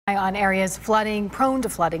On areas prone to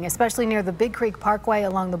flooding, especially near the Big Creek Parkway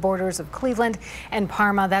along the borders of Cleveland and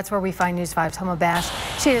Parma. That's where we find News 5's Homa Bash.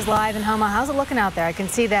 She is live in Homa. How's it looking out there? I can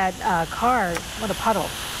see that car. What a puddle.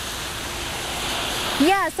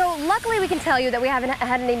 Yeah, so luckily we can tell you that we haven't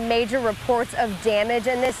had any major reports of damage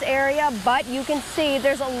in this area, but you can see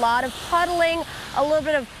there's a lot of puddling, a little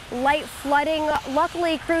bit of light flooding.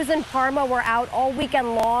 Luckily, crews in Parma were out all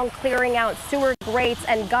weekend long clearing out sewer grates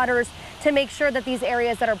and gutters to make sure that these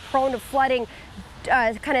areas that are prone to flooding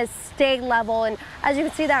kind of stay level. And as you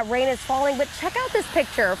can see, that rain is falling. But check out this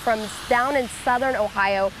picture from down in southern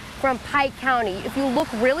Ohio from Pike County. If you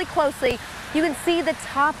look really closely, you can see the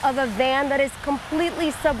top of a van that is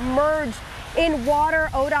completely submerged in water.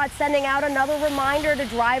 ODOT sending out another reminder to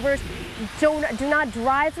drivers. Do not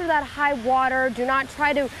drive through that high water. Do not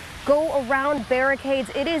try to go around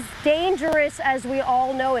barricades. It is dangerous, as we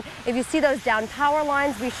all know. And if you see those down power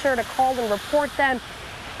lines, be sure to call and report them.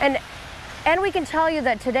 And we can tell you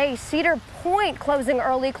that today, Cedar Point closing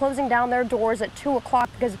early, closing down their doors at 2 o'clock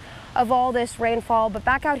because of all this rainfall. But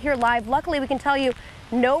back out here live, luckily we can tell you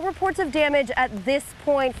no reports of damage at this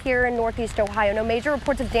point here in Northeast Ohio. No major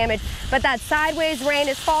reports of damage, but that sideways rain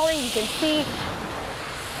is falling. You can see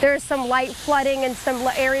there's some light flooding in some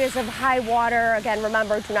areas of high water. Again,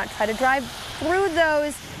 remember, do not try to drive through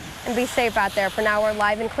those and be safe out there. For now, we're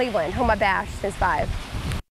live in Cleveland. Homa Bash, News 5.